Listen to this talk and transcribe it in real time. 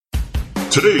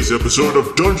Today's episode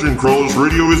of Dungeon Crawlers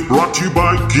Radio is brought to you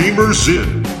by Gamers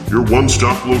Inn, your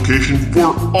one-stop location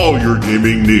for all your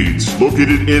gaming needs.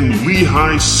 Located in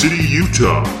Lehigh City,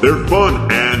 Utah, their fun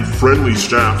and friendly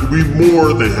staff will be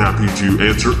more than happy to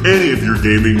answer any of your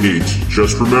gaming needs.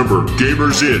 Just remember,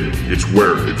 Gamers Inn, it's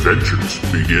where adventures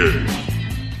begin.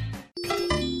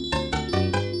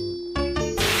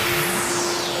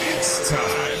 It's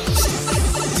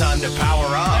time to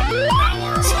power up.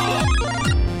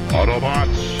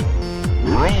 Autobots,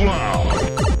 roll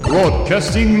out!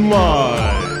 Broadcasting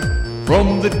live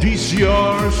from the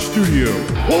DCR studio.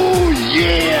 Oh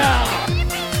yeah!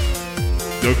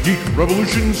 The Geek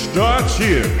Revolution starts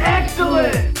here.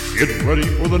 Excellent! Get ready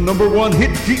for the #1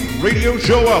 hit geek radio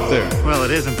show out there. Well,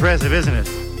 it is impressive, isn't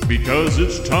it? Because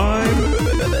it's time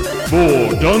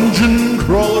for Dungeon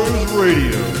Crawlers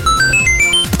Radio.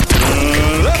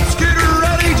 Let's get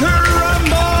ready to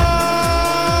rumble!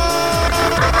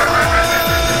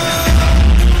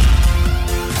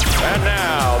 And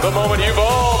now, the moment you've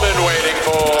all been waiting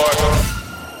for.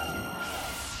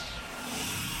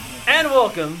 And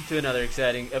welcome to another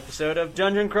exciting episode of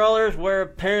Dungeon Crawlers, where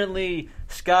apparently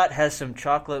Scott has some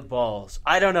chocolate balls.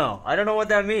 I don't know what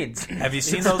that means. Have you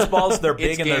seen those balls? They're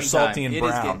big and they're salty and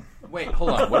brown. Wait, hold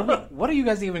on. What are you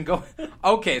guys even going?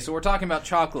 Okay, so we're talking about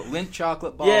Lindt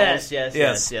chocolate balls.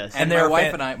 Yes. And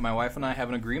my wife and I have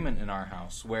an agreement in our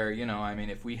house where,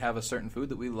 if we have a certain food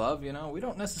that we love, we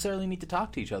don't necessarily need to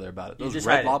talk to each other about it. Those those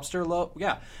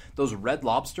Red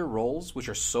Lobster rolls, which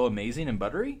are so amazing and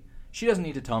buttery. She doesn't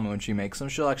need to tell me when she makes them.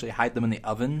 She'll actually hide them in the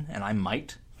oven, and I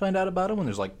might find out about them when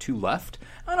there's like 2 left.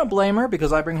 I don't blame her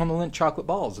because I bring home the Lindt chocolate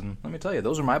balls, and let me tell you,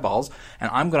 those are my balls, and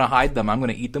I'm going to hide them. I'm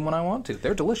going to eat them when I want to.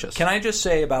 They're delicious. Can I just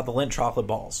say about the Lindt chocolate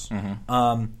balls?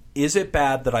 Mm-hmm. Is it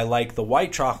bad that I like the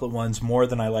white chocolate ones more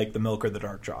than I like the milk or the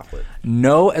dark chocolate?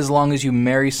 No, as long as you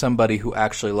marry somebody who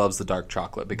actually loves the dark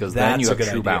chocolate, because then you have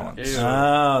true balance. Ew.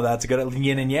 Oh, that's a good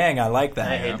yin and yang. I like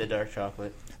that. I hate the dark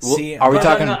chocolate. See, are we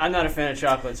talking? I'm not a fan of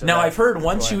chocolate. So now, I've heard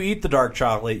once you eat the dark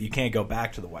chocolate, you can't go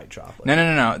back to the white chocolate.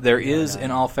 No. There is,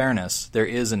 in all fairness, there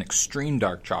is an extreme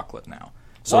dark chocolate now.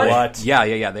 So what?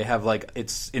 Yeah. They have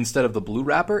it's instead of the blue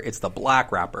wrapper, it's the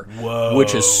black wrapper. Whoa.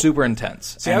 Which is super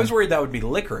intense. See, I was worried that would be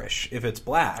licorice if it's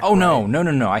black. Oh, right?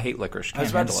 No. I hate licorice. I was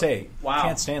about to say, wow.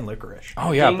 Can't stand licorice.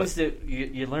 Oh, yeah. Things that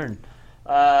you learn.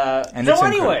 And so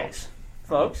anyways,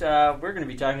 folks, we're going to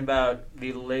be talking about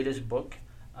the latest book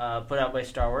put out by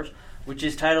Star Wars, which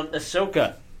is titled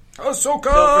Ahsoka. Ahsoka! So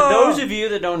for those of you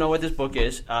that don't know what this book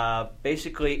is,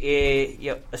 basically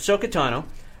Ahsoka Tano,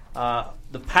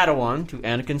 the Padawan to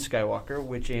Anakin Skywalker,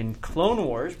 which in Clone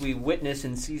Wars we witness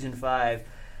in Season 5.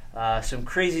 Some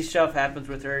crazy stuff happens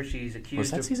with her. She's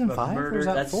accused of murder. Or was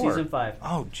that That's 4? Season 5.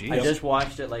 Oh, geez. I just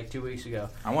watched it like 2 weeks ago.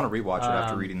 I want to rewatch it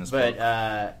after reading this book.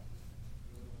 But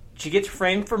she gets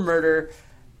framed for murder.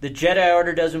 The Jedi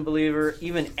Order doesn't believe her.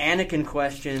 Even Anakin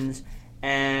questions.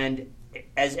 And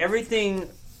as everything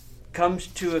comes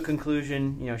to a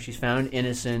conclusion, she's found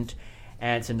innocent.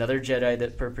 And it's another Jedi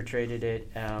that perpetrated it,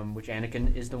 which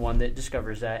Anakin is the one that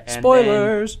discovers that. And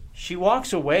spoilers! Then she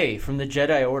walks away from the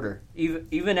Jedi Order,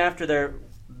 even after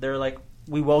they're like,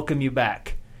 we welcome you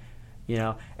back.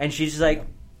 And she's like,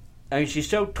 she's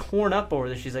so torn up over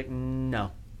this, she's like, no.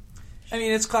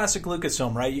 It's classic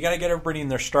Lucasfilm, right? You got to get everybody in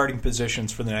their starting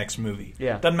positions for the next movie.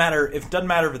 Yeah. Doesn't matter if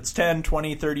it's 10,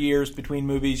 20, 30 years between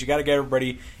movies. You got to get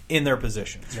everybody in their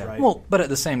positions, right? Well, but at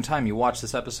the same time, you watch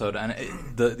this episode, and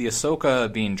the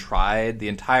Ahsoka being tried, the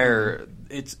entire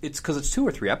it's because it's 2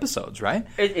 or 3 episodes, right?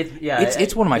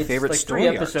 It's one of my favorite story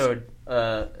arcs. It's a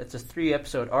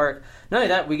 3-episode arc. Not only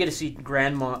that, we get to see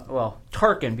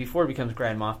Tarkin before he becomes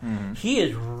Grand Moff. Mm-hmm. He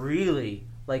is really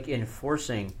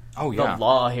enforcing the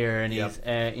law here, and he's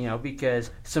because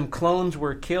some clones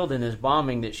were killed in this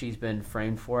bombing that she's been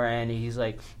framed for, and he's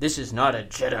like, this is not a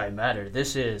Jedi matter,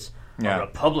 this is a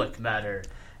Republic matter,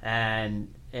 and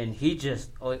he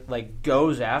just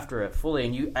goes after it fully,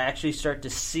 and you actually start to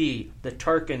see the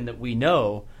Tarkin that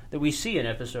we see in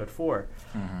Episode 4.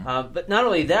 Mm-hmm. But not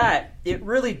only that, it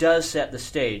really does set the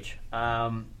stage,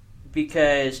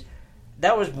 because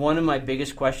that was one of my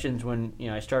biggest questions when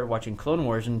I started watching Clone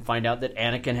Wars and find out that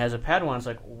Anakin has a Padawan. It's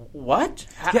like, what?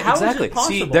 How exactly. is it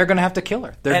possible? See, they're going to have to kill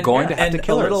her. They're going to have to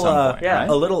kill her at some point. Right?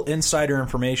 A little insider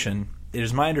information. It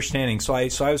is my understanding. So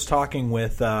I was talking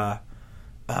with Matt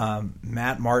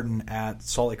Martin at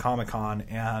Salt Lake Comic Con,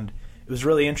 and it was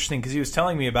really interesting because he was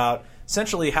telling me about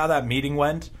essentially how that meeting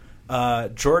went.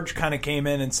 George kind of came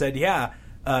in and said,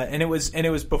 and it was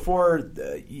before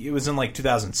it was in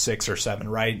 2006 or 7,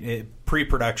 right?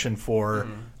 Pre-production for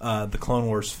the Clone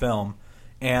Wars film,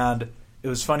 and it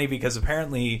was funny because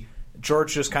apparently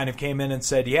George just kind of came in and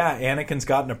said, yeah, Anakin's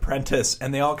got an apprentice.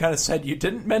 And they all kind of said, you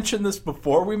didn't mention this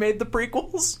before we made the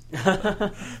prequels?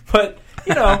 But,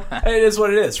 you know, it is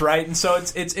what it is, right? And so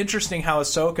it's interesting how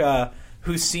Ahsoka,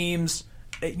 who seems,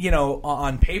 you know,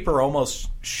 on paper almost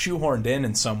shoehorned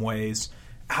in some ways,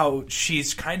 how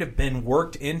she's kind of been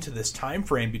worked into this time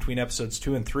frame between episodes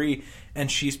 2 and 3,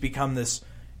 and she's become this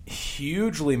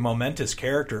hugely momentous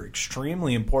character,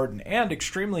 extremely important, and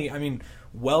extremely, I mean,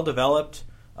 well-developed,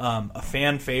 a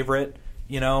fan favorite,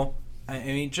 you know. I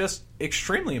mean, just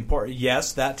extremely important.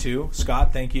 Yes, that too.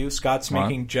 Scott, thank you. Scott's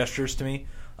making gestures to me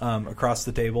across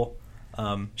the table.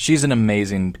 She's an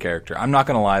amazing character. I'm not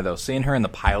going to lie, though. Seeing her in the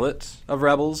pilot of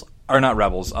Rebels, or not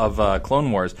Rebels, of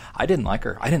Clone Wars, I didn't like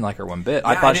her. I didn't like her one bit. Yeah,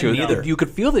 I thought she was either. You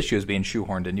could feel that she was being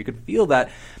shoehorned in. You could feel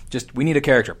that just, we need a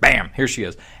character. Bam, here she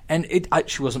is. And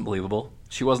she wasn't believable.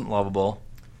 She wasn't lovable.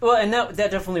 Well, and that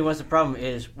definitely was the problem,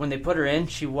 is when they put her in,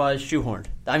 she was shoehorned.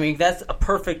 I mean, that's a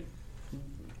perfect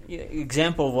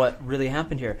example of what really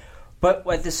happened here. But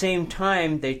at the same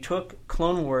time, they took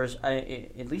Clone Wars,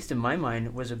 at least in my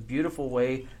mind, was a beautiful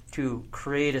way to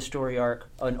create a story arc,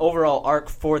 an overall arc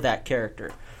for that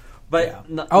character. But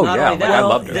not only that, I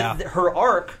loved her. Her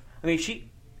arc, I mean, she,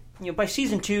 you know, by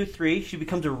season 2, 3, she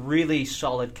becomes a really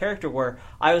solid character where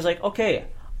I was like, okay,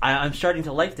 I'm starting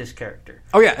to like this character.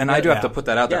 Oh yeah, and I do have to put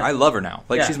that out there. Yeah. I love her now.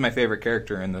 Like she's my favorite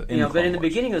character in the. But in the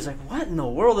beginning, it was like, what in the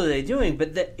world are they doing?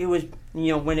 But it was, you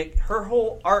know, when her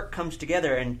whole arc comes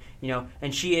together, and you know,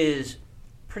 and she is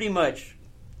pretty much,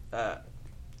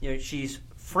 you know, she's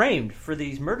framed for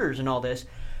these murders and all this.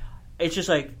 It's just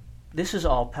like, this is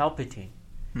all Palpatine.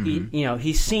 Mm-hmm.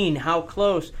 He's seen how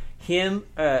close him,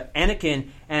 Anakin,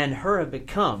 and her have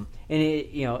become,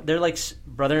 and they're like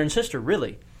brother and sister,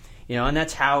 really. You know, and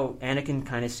that's how Anakin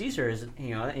kind of sees her, is,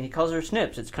 you know, and he calls her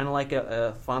Snips. It's kind of like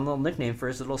a fun little nickname for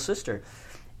his little sister.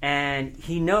 And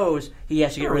he knows he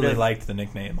has to get rid of... I really liked the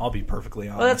nickname, I'll be perfectly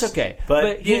honest. Well, that's okay.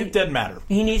 But it doesn't matter.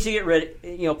 He needs to get rid...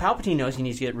 You know, Palpatine knows he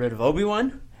needs to get rid of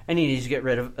Obi-Wan, and he needs to get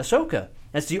rid of Ahsoka.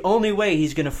 That's the only way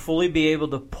he's going to fully be able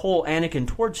to pull Anakin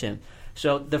towards him.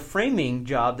 So the framing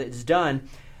job that's done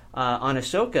on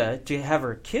Ahsoka to have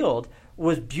her killed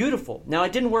was beautiful. Now,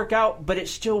 it didn't work out, but it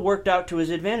still worked out to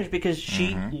his advantage because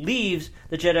she leaves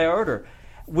the Jedi Order,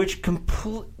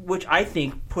 which I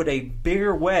think put a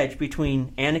bigger wedge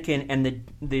between Anakin and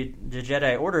the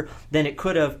Jedi Order than it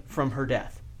could have from her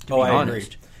death, to be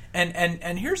honest. Agree.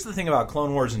 And here's the thing about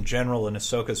Clone Wars in general and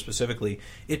Ahsoka specifically,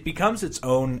 it becomes its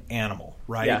own animal,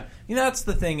 right? Yeah. You know, that's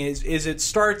the thing is it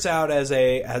starts out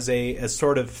as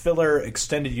sort of filler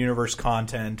extended universe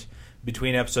content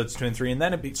between episodes 2 and 3, and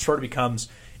then it sort of becomes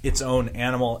its own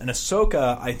animal. And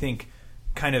Ahsoka, I think,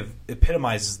 kind of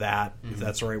epitomizes that, if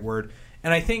that's the right word.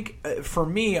 And I think, for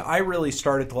me, I really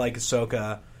started to like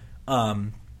Ahsoka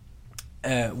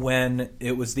when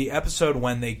it was the episode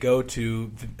when they go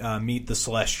to meet the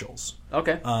Celestials.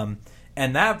 Okay.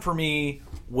 And that, for me,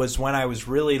 was when I was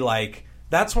really like...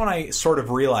 That's when I sort of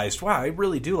realized, wow, I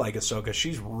really do like Ahsoka.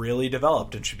 She's really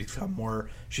developed, and she's become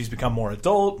more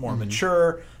adult, more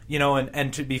mature, you know.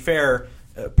 And to be fair,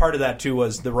 part of that too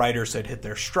was the writers had hit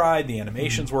their stride. The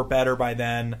animations were better by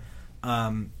then,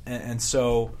 and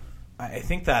so I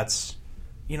think that's,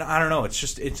 you know, I don't know. It's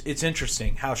just it's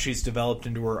interesting how she's developed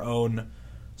into her own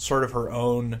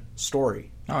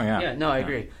story. Oh yeah, yeah. No, I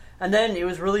agree. And then it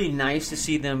was really nice to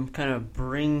see them kind of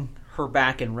bring her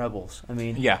back in Rebels. I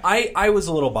mean, yeah, I was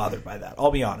a little bothered by that, I'll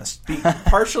be honest.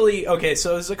 Partially, okay,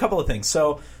 so there's a couple of things.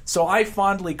 So I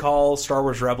fondly call Star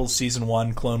Wars Rebels Season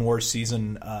 1 Clone Wars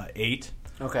Season 8.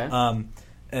 Okay.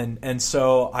 And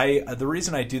so the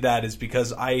reason I do that is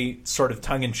because I sort of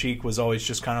tongue-in-cheek was always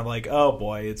just kind of like, oh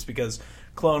boy, it's because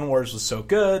Clone Wars was so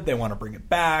good, they want to bring it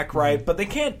back, right? But they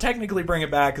can't technically bring it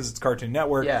back because it's Cartoon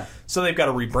Network. Yeah. So they've got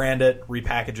to rebrand it,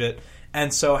 repackage it.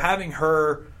 And so having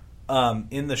her...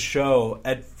 in the show,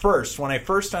 at first, when I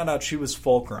first found out she was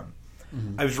Fulcrum,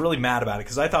 I was really mad about it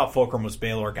because I thought Fulcrum was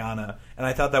Bail Organa, and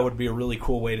I thought that would be a really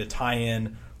cool way to tie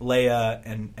in Leia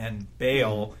and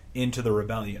Bail into the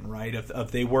Rebellion, right?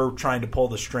 If they were trying to pull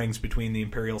the strings between the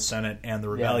Imperial Senate and the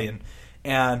Rebellion. Yeah.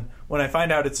 And when I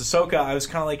find out it's Ahsoka, I was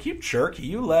kind of like, you jerk!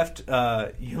 You left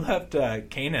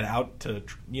Kanan out to,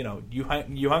 you know, you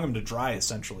hung him to dry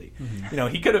essentially. You know,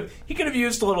 he could have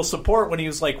used a little support when he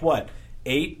was like what?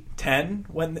 8, 10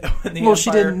 when the Empire... she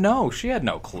didn't know. She had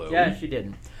no clue. Yeah, she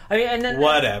didn't. I mean, and then,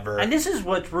 whatever. And this is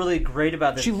what's really great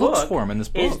about this book. She looks for him in this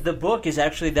book. Is the book is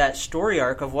actually that story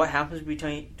arc of what happens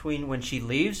between when she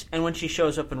leaves and when she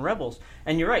shows up in Rebels.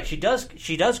 And you're right. She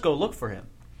does go look for him.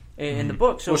 in the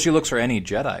book. So, well, she looks for any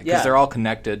Jedi because they're all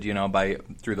connected,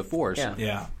 through the Force.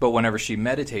 Yeah. But whenever she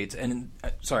meditates, and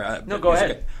go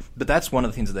ahead. Okay. But that's one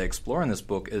of the things that they explore in this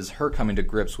book is her coming to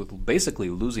grips with basically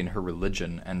losing her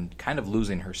religion and kind of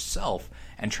losing herself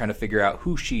and trying to figure out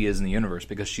who she is in the universe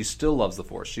because she still loves the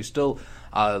Force. She still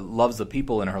loves the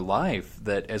people in her life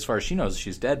that, as far as she knows,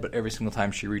 she's dead. But every single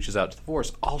time she reaches out to the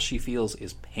Force, all she feels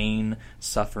is pain,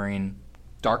 suffering,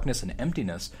 darkness, and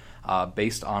emptiness.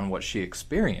 Based on what she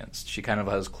experienced. She kind of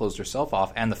has closed herself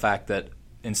off, and the fact that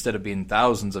instead of being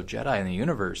thousands of Jedi in the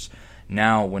universe,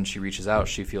 now when she reaches out,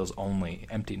 she feels only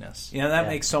emptiness. That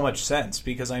makes so much sense,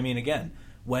 because, again,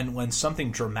 when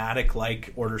something dramatic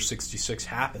like Order 66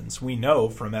 happens, we know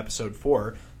from Episode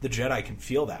 4, the Jedi can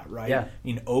feel that, right?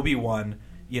 Yeah. Obi-Wan,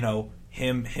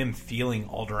 him feeling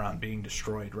Alderaan being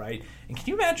destroyed, right? And can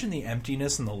you imagine the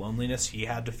emptiness and the loneliness he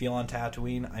had to feel on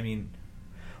Tatooine?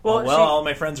 Well, all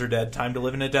my friends are dead. Time to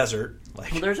live in a desert. Well,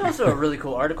 there's also a really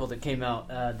cool article that came out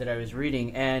that I was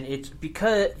reading, and it's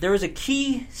because there was a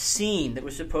key scene that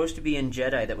was supposed to be in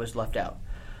Jedi that was left out.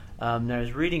 And I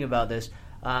was reading about this.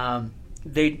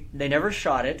 They never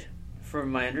shot it,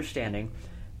 from my understanding,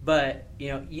 but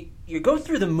you go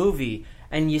through the movie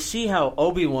and you see how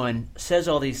Obi-Wan says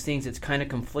all these things. It's kind of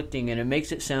conflicting, and it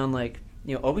makes it sound like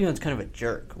Obi-Wan's kind of a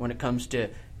jerk when it comes to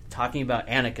talking about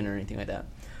Anakin or anything like that.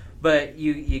 But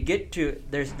you get to,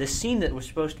 there's this scene that was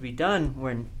supposed to be done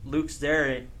when Luke's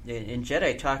there in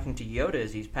Jedi talking to Yoda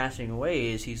as he's passing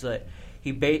away.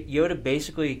 Yoda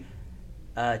basically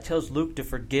tells Luke to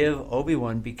forgive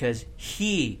Obi-Wan because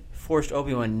he forced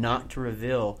Obi-Wan not to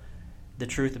reveal the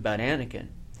truth about Anakin,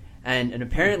 and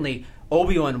apparently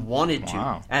Obi-Wan wanted to.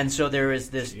 Wow. And so there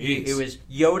was this. It was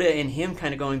Yoda and him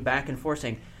kind of going back and forth,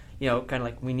 saying, kind of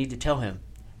like, we need to tell him,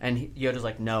 and Yoda's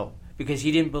like, no. Because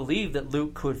he didn't believe that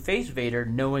Luke could face Vader,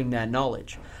 knowing that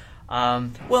knowledge.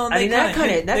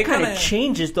 That kind of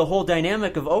changes the whole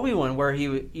dynamic of Obi-Wan, where he,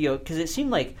 because it seemed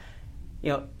like,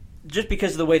 just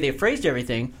because of the way they phrased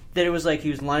everything, that it was like he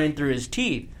was lying through his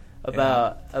teeth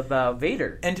about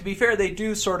Vader. And to be fair, they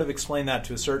do sort of explain that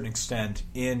to a certain extent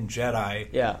in Jedi.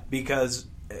 Yeah. Because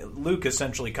Luke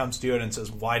essentially comes to Yoda and says,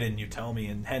 "Why didn't you tell me?"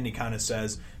 And Hendy kind of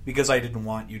says, "Because I didn't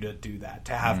want you to do that.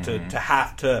 To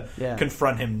have to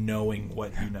confront him knowing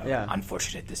what you know." Yeah.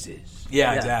 Unfortunate this is.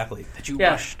 Yeah, exactly. That you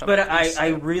rushed. But I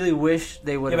really wish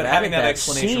they would have having added that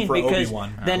explanation scene, for because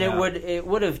Obi-Wan. Then it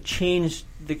would have changed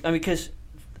because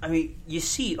you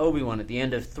see Obi-Wan at the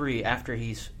end of 3 after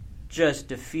he's just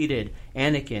defeated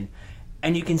Anakin,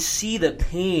 and you can see the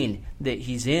pain that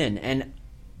he's in, and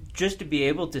just to be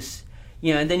able to.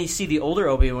 And then you see the older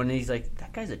Obi-Wan, and he's like,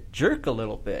 that guy's a jerk a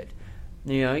little bit.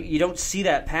 You don't see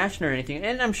that passion or anything.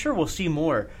 And I'm sure we'll see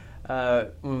more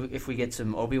if we get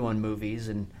some Obi-Wan movies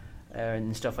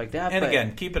and stuff like that. And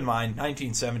again, keep in mind,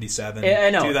 1977,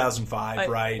 2005,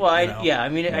 right? Well,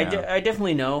 I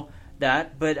definitely know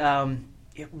that, but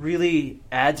it really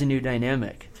adds a new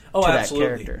dynamic to absolutely.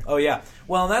 That character. Oh, yeah.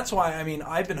 Well, that's why,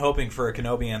 I've been hoping for a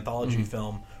Kenobi anthology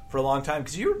film for a long time.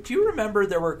 Because do you remember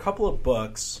there were a couple of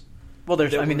books... Well,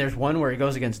 there's one where he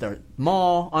goes against Darth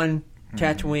Maul on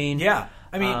Tatooine. Yeah.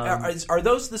 Are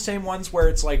those the same ones where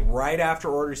it's like right after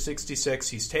Order 66,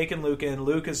 he's taken Luke in,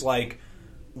 Luke is like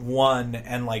 1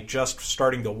 and like just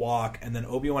starting to walk, and then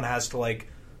Obi-Wan has to like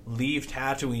leave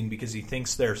Tatooine because he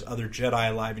thinks there's other Jedi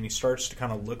alive, and he starts to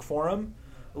kind of look for him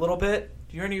a little bit.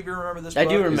 Do any of you remember this book? I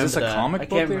do remember. Is this a comic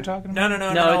book that you're talking about?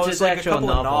 No, it's like a actual couple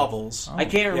novel. of novels. I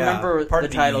can't remember the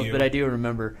titles, but I do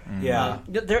remember. Yeah.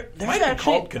 There's might have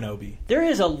called Kenobi. There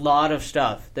is a lot of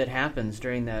stuff that happens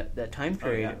during that time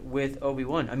period with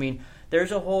Obi-Wan.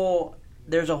 There's a whole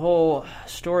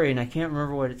story, and I can't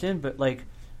remember what it's in, but like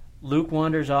Luke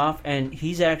wanders off, and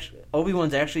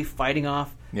Obi-Wan's actually fighting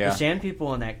off the Sand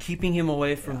People and that, keeping him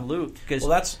away from Luke.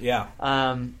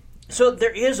 So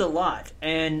there is a lot,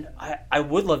 and I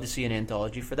would love to see an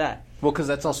anthology for that. Well, because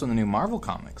that's also in the new Marvel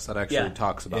comics that actually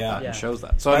talks about that and shows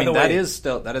that. So that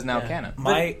is now canon.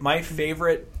 My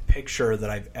favorite picture that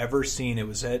I've ever seen, it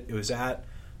was at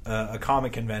a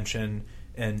comic convention,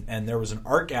 and there was an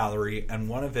art gallery, and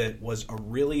one of it was a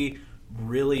really,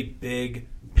 really big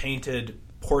painted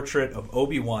portrait of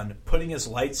Obi-Wan putting his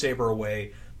lightsaber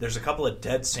away. There's a couple of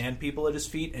dead sand people at his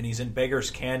feet, and he's in Beggar's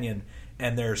Canyon,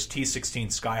 and there's T-16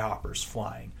 Skyhoppers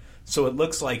flying. So it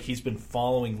looks like he's been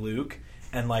following Luke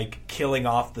and like killing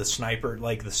off the sniper,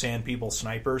 like the Sand People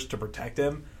snipers to protect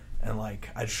him. And like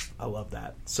I love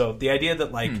that. So the idea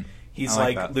that he's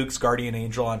like Luke's guardian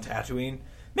angel on Tatooine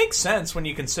makes sense when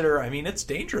you consider. It's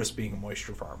dangerous being a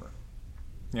moisture farmer.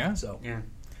 Yeah. So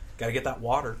got to get that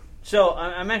water. So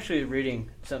I'm actually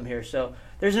reading something here. So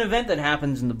there's an event that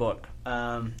happens in the book,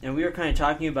 and we were kind of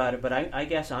talking about it, but I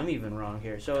guess I'm even wrong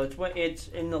here. So it's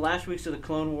in the last weeks of the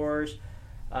Clone Wars,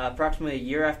 approximately a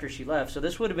year after she left. So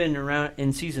this would have been around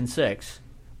in season 6,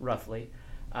 roughly.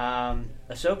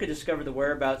 Ahsoka discovered the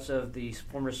whereabouts of the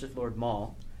former Sith Lord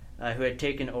Maul, who had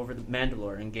taken over the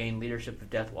Mandalore and gained leadership of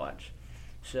Death Watch.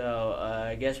 So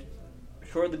I guess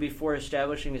shortly before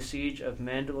establishing the siege of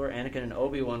Mandalore, Anakin and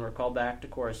Obi-Wan were called back to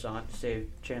Coruscant to save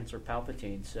Chancellor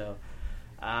Palpatine. So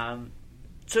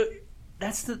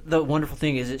that's the wonderful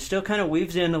thing, is it still kind of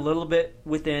weaves in a little bit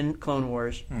within Clone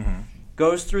Wars,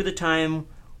 goes through the time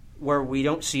where we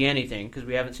don't see anything because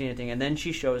we haven't seen anything, and then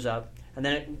she shows up, and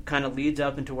then it kind of leads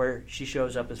up into where she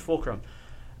shows up as Fulcrum.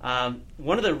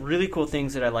 One of the really cool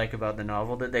things that I like about the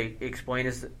novel that they explain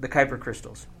is the Kyber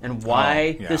crystals and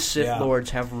why the Sith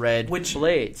Lords have red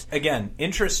blades. Again,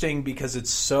 interesting because it's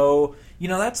so...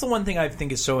 that's the one thing I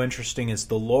think is so interesting is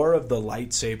the lore of the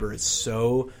lightsaber is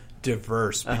so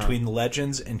diverse between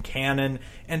legends and canon,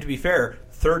 and to be fair,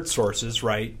 third sources,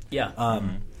 right? Yeah.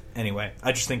 Anyway,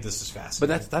 I just think this is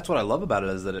fascinating. But that's what I love about it,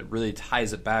 is that it really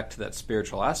ties it back to that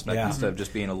spiritual aspect instead of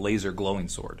just being a laser glowing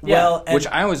sword. Well, which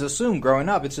I always assumed growing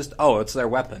up, it's just, it's their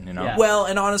weapon, Yeah. Well,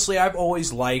 and honestly, I've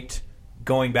always liked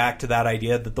going back to that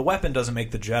idea that the weapon doesn't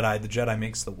make the Jedi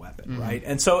makes the weapon, right?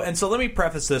 And so let me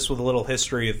preface this with a little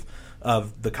history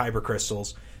of the Kyber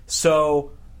crystals.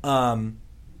 So,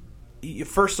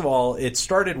 first of all, it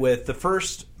started with the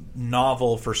first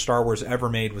novel for Star Wars ever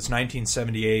made was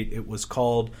 1978. It was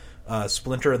called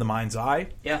Splinter of the Mind's Eye.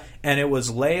 Yeah. And it was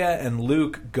Leia and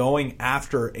Luke going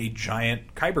after a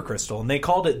giant Kyber crystal. And they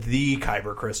called it the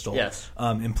Kyber crystal. Yes.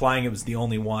 Implying it was the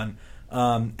only one.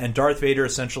 And Darth Vader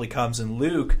essentially comes, and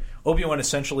Obi-Wan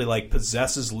essentially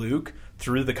possesses Luke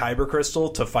through the Kyber crystal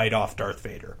to fight off Darth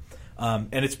Vader.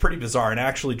 And it's pretty bizarre. And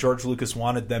actually, George Lucas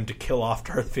wanted them to kill off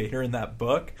Darth Vader in that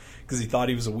book because he thought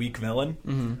he was a weak villain.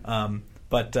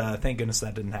 But thank goodness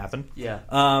that didn't happen. Yeah.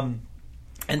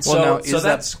 And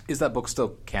is that book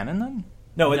still canon then?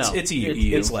 No, it's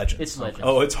EU. It's Legends. It's Legends.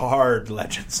 Oh, it's hard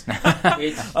Legends.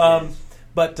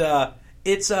 But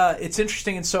it's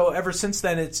interesting, and so ever since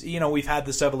then, it's we've had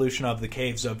this evolution of the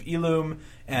caves of Ilum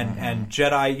and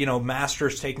Jedi,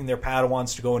 masters taking their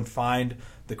Padawans to go and find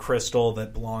the crystal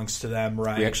that belongs to them.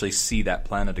 Right? We actually see that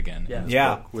planet again. In this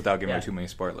book, without giving away too many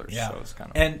spoilers. Yeah. So it's kind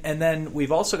of and then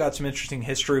we've also got some interesting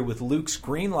history with Luke's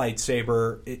green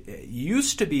lightsaber. It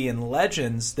used to be in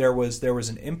Legends there was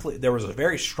a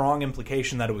very strong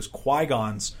implication that it was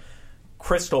Qui-Gon's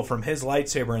crystal from his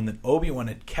lightsaber, and that Obi-Wan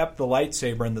had kept the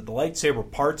lightsaber, and that the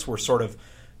lightsaber parts were sort of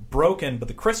broken, but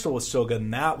the crystal was still good,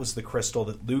 and that was the crystal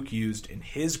that Luke used in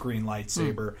his green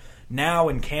lightsaber. Now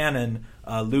in canon,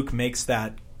 Luke makes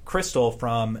that crystal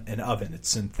from an oven. It's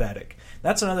synthetic.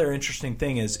 That's another interesting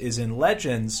thing is in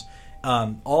Legends,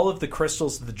 all of the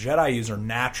crystals that the Jedi use are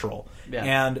natural,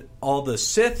 and all the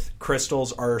Sith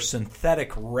crystals are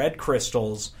synthetic red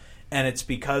crystals. And it's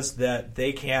because that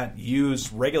they can't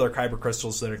use regular Kyber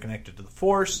crystals that are connected to the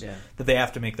Force, that they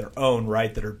have to make their own,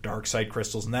 right, that are dark side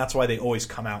crystals, and that's why they always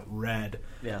come out red.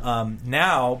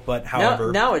 Now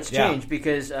it's changed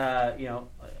because,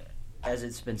 as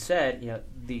it's been said,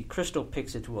 the crystal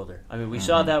picks its wielder. I mean, we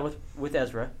saw that with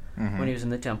Ezra when he was in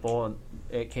the temple, and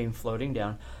it came floating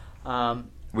down.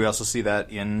 We also see that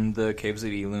in the Caves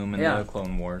of Ilum and the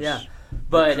Clone Wars. Yeah,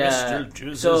 but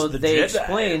so they Jedi.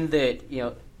 explain that,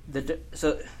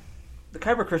 So the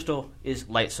Kyber crystal is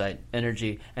light side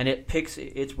energy, and it picks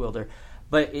its wielder,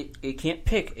 but it can't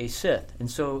pick a Sith.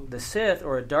 And so the Sith,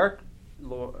 or a Dark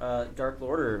Lord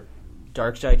or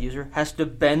dark side user, has to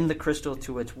bend the crystal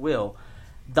to its will,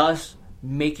 thus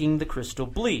making the crystal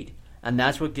bleed. And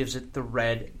that's what gives it the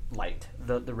red light,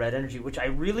 the red energy, which I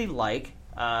really like.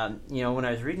 When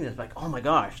I was reading this, like, oh my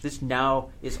gosh, this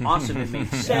now is awesome. It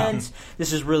makes sense.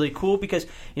 This is really cool because,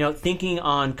 thinking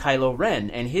on Kylo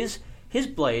Ren and his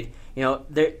blade,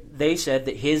 they said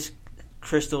that his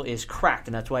crystal is cracked,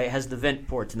 and that's why it has the vent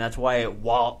ports, and that's why it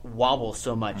wobbles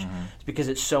so much. It's because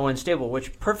it's so unstable,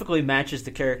 which perfectly matches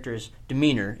the character's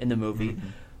demeanor in the movie.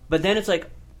 But then it's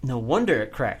like, no wonder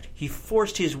it cracked. He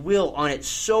forced his will on it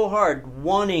so hard,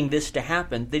 wanting this to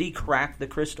happen, that he cracked the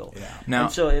crystal.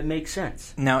 And so it makes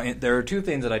sense. Now, there are two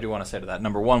things that I do want to say to that.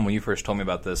 Number one, when you first told me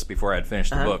about this before I had finished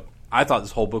the book, I thought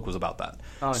this whole book was about that.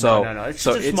 Oh, no. It's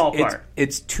just a small part.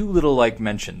 It's too little,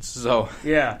 mentions. So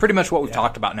pretty much what we've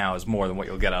talked about now is more than what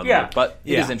you'll get out of the book. But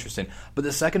it is interesting. But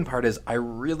the second part is, I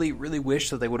really, really wish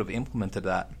that they would have implemented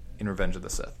that in Revenge of the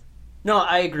Sith. No,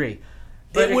 I agree.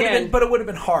 But it would have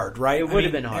been hard, right? It would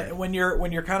have been hard when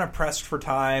you're kind of pressed for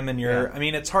time, and I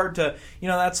mean, it's hard to,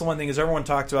 that's the one thing is everyone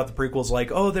talks about the prequels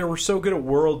like, oh, they were so good at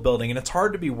world building, and it's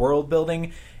hard to be world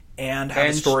building and have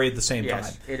a story at the same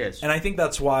time. It is. And I think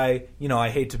that's why, I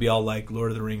hate to be all like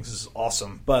Lord of the Rings is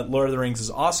awesome, but Lord of the Rings is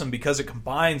awesome because it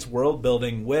combines world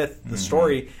building with the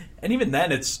story, and even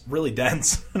then it's really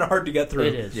dense and hard to get through.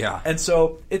 It is. Yeah. And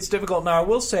so it's difficult. Now, I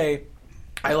will say,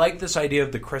 I like this idea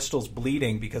of the crystals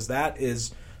bleeding because that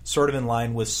is sort of in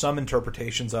line with some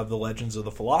interpretations of the Legends of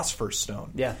the Philosopher's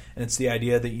Stone. Yeah. And it's the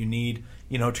idea that you need,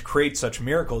 to create such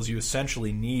miracles, you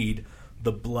essentially need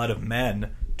the blood of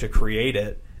men to create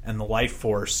it, and the life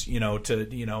force,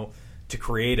 to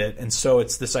create it. And so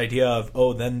it's this idea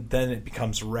of, then it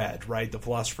becomes red, right? The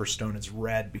Philosopher's Stone is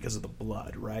red because of the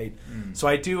blood, right? So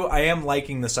I am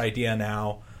liking this idea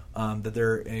now that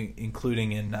they're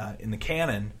including in the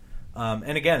canon.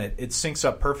 And again, it syncs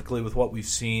up perfectly with what we've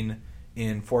seen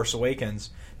in Force Awakens.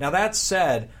 Now, that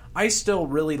said, I still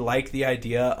really like the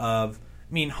idea of,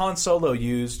 Han Solo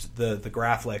used the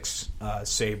Graflex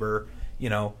saber.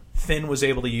 Finn was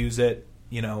able to use it,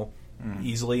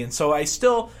 easily. And so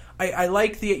I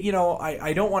like the,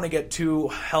 I don't want to get too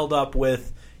held up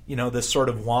with, this sort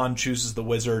of wand chooses the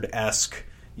wizard-esque,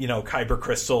 Kyber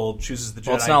crystal chooses the Jedi.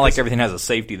 Well, it's not like everything has a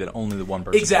safety that only the one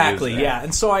person exactly, can use. Yeah.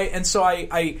 And so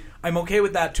I'm okay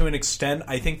with that to an extent.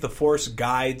 I think the Force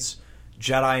guides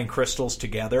Jedi and crystals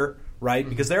together, right?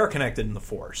 Because they are connected in the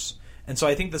Force. And so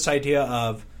I think this idea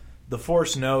of the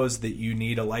Force knows that you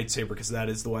need a lightsaber because that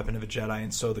is the weapon of a Jedi,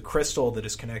 and so the crystal that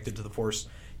is connected to the Force,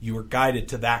 you are guided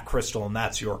to that crystal, and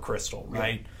that's your crystal,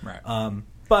 right? Yeah, right.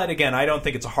 But again, I don't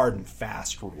think it's a hard and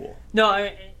fast rule. No,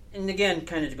 and again,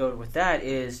 kind of to go with that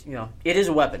is, it is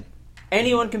a weapon.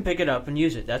 Anyone can pick it up and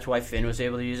use it. That's why Finn was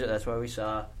able to use it. That's why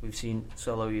we've seen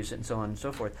Solo use it, and so on and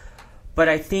so forth. But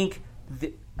I think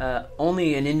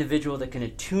only an individual that can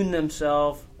attune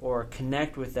themselves or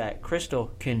connect with that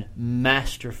crystal can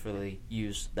masterfully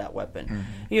use that weapon.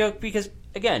 Because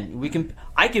again,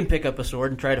 I can pick up a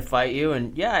sword and try to fight you,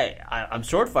 and I'm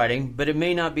sword fighting, but it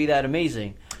may not be that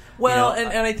amazing. Well,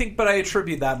 and I think, but I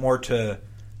attribute that more to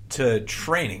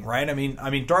training, right? I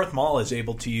mean, Darth Maul is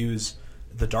able to use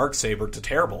the Darksaber to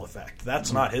terrible effect.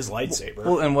 That's not his lightsaber.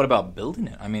 Well, and what about building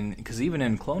it? I mean, because even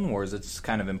in Clone Wars, it's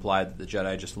kind of implied that the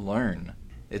Jedi just learn.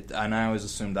 And I always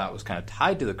assumed that was kind of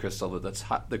tied to the crystal,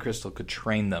 that the crystal could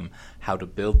train them how to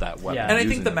build that weapon. Yeah. And I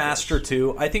think the Master,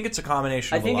 too. I think it's a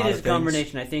combination of a lot of things. I think it is a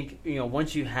combination. I think,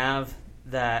 once you have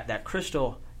that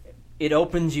crystal, it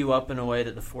opens you up in a way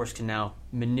that the Force can now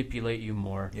manipulate you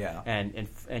more,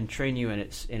 and train you in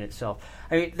itself.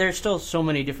 I mean, there's still so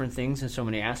many different things and so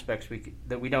many aspects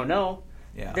that we don't know.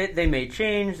 Yeah. They may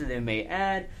change, they may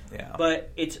add,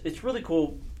 but it's really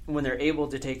cool when they're able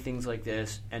to take things like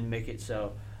this and make it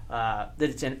so that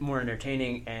it's more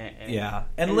entertaining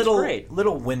and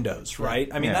little windows, right?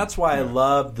 I mean, that's why I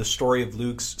love the story of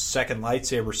Luke's second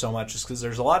lightsaber so much, is because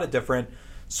there's a lot of different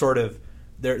sort of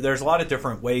there's a lot of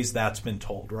different ways that's been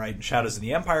told, right? In Shadows of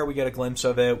the Empire, we get a glimpse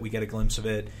of it. We get a glimpse of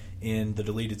it in the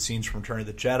deleted scenes from Return of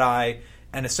the Jedi.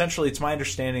 And essentially, it's my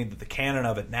understanding that the canon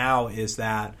of it now is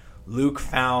that Luke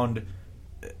found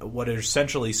what are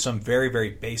essentially some very, very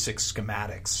basic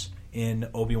schematics in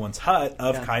Obi-Wan's hut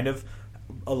of kind of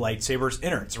a lightsaber's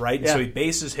innards, right? Yeah. So he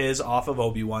bases his off of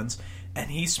Obi-Wan's, and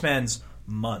he spends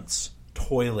months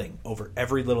toiling over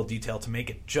every little detail to make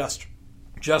it just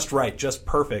right, just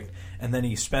perfect, and then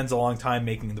he spends a long time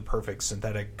making the perfect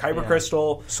synthetic kyber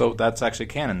crystal. So that's actually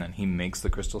canon then? He makes the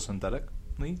crystal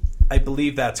synthetically? I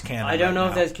believe that's canon. I don't know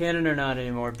if that's canon or not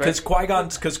anymore. Because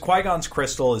Qui-Gon's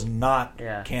crystal is not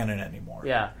canon anymore.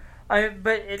 Yeah.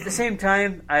 But at the same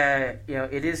time,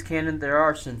 it is canon. There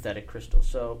are synthetic crystals,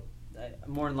 so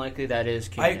more than likely that is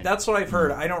canon. That's what I've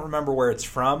heard. I don't remember where it's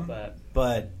from,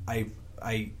 but I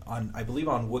believe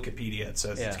on Wikipedia it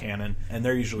says it's canon, and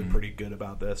they're usually pretty good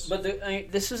about this. But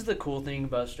this is the cool thing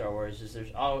about Star Wars is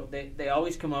they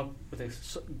always come up with a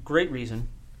great reason,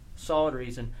 solid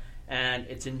reason, and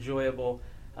it's enjoyable.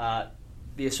 The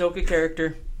Ahsoka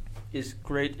character is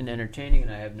great and entertaining,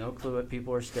 and I have no clue what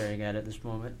people are staring at this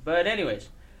moment. But anyways,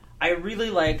 I really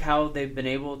like how they've been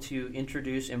able to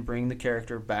introduce and bring the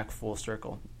character back full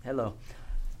circle. Hello.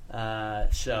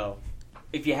 So,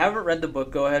 if you haven't read the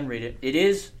book, go ahead and read it. It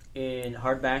is in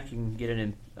hardback. You can get it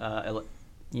in,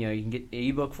 you can get an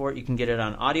ebook for it. You can get it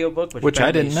on audiobook, which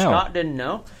I didn't know. Scott didn't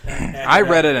know. I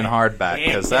read it in hardback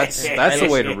because that's the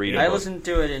way to read it. I listened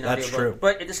to it in audiobook. That's true.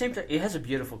 But at the same time, it has a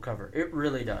beautiful cover. It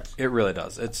really does. It really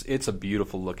does. It's a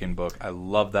beautiful looking book. I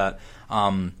love that.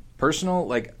 Personal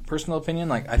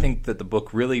opinion, I think that the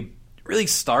book really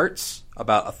starts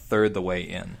about a third the way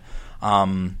in.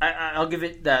 I'll give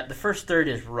it that. The first third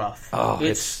is rough. Oh,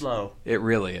 it's slow. It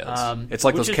really is. It's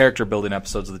like those character building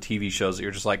episodes of the TV shows that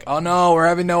you're just like, oh no, we're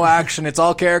having no action. It's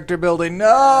all character building.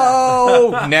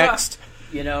 No! Next.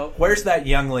 You know, where's that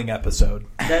Youngling episode?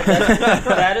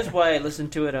 That is why I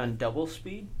listened to it on double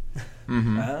speed.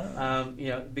 Mm-hmm. You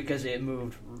know, because it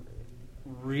moved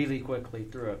really quickly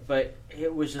through it. But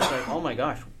it was just like, oh my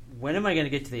gosh, when am I going to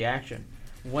get to the action?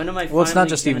 When am I? Well, it's not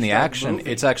just even the action. Moving?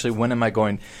 It's actually when am I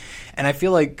going? And I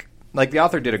feel like the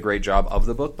author did a great job of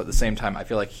the book, but at the same time, I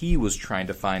feel like he was trying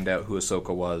to find out who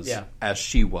Ahsoka was as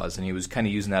she was, and he was kind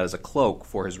of using that as a cloak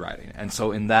for his writing. And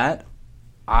so in that,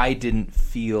 I didn't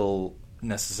feel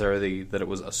necessarily that it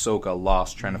was Ahsoka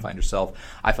lost trying to find herself.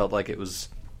 I felt like it was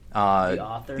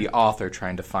the author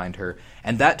trying to find her,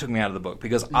 and that took me out of the book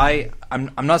because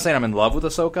I'm not saying I'm in love with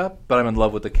Ahsoka, but I'm in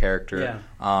love with the character,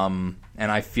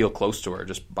 and I feel close to her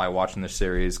just by watching this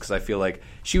series because I feel like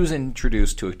she was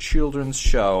introduced to a children's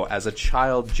show as a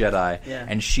child Jedi,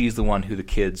 and she's the one who the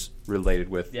kids related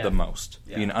with the most,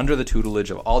 being under the tutelage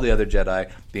of all the other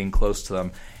Jedi, being close to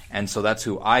them. And so that's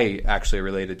who I actually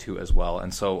related to as well.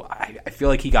 And so I feel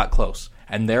like he got close.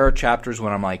 And there are chapters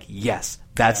when I'm like, yes,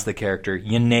 that's the character.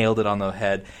 You nailed it on the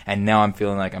head. And now I'm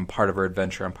feeling like I'm part of her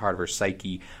adventure. I'm part of her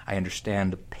psyche. I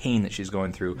understand the pain that she's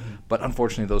going through. Mm-hmm. But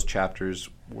unfortunately, those chapters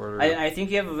were... I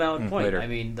think you have a valid point. Later. I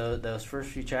mean, those first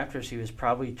few chapters, he was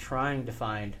probably trying to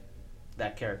find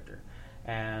that character.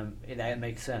 And that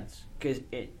makes sense. Because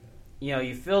you know,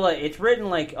 you feel like it's written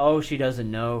like, oh, she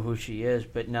doesn't know who she is.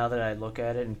 But now that I look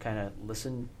at it and kind of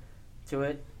listen to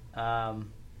it, I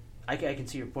can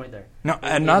see your point there. No,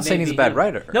 I'm not saying he's a bad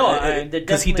writer. No,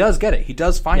 because he does get it. He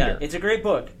does find her. It's a great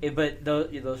book. But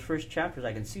those first chapters,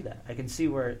 I can see that. I can see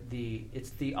where it's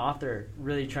the author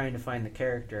really trying to find the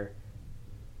character,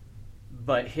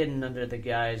 but hidden under the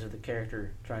guise of the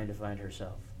character trying to find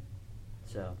herself.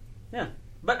 So, yeah.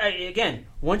 But again,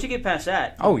 once you get past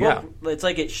that, it's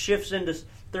like it shifts into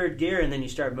third gear, and then you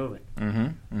start moving.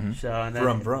 Mm-hmm, mm-hmm. So, and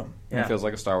then, vroom. It feels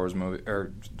like a Star Wars movie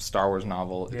or Star Wars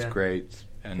novel. It's great,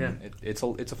 and it's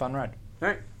a fun ride. All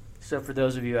right. So for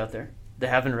those of you out there that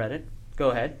haven't read it,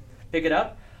 go ahead, pick it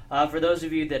up. For those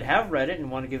of you that have read it and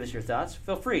want to give us your thoughts,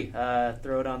 feel free.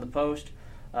 Throw it on the post.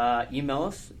 Email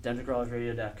us at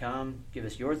dungeoncrawlersradio.com. Give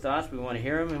us your thoughts. We want to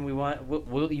hear them, and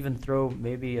we'll even throw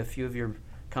maybe a few of your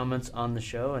comments on the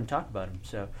show and talk about them.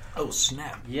 So,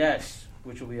 snap! Yes,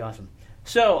 which will be awesome.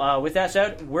 So, with that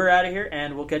said, we're out of here,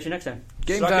 and we'll catch you next time.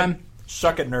 Game time.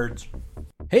 Suck it, nerds.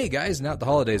 Hey guys, now the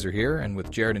holidays are here, and with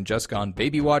Jared and Jessica on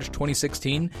Baby Watch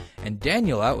 2016, and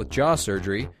Daniel out with jaw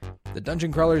surgery, the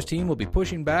Dungeon Crawlers team will be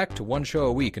pushing back to one show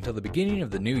a week until the beginning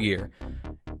of the new year.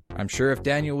 I'm sure if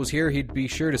Daniel was here, he'd be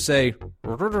sure to say...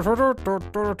 And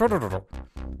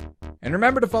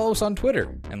remember to follow us on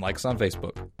Twitter and like us on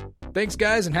Facebook. Thanks,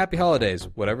 guys, and happy holidays,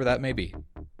 whatever that may be.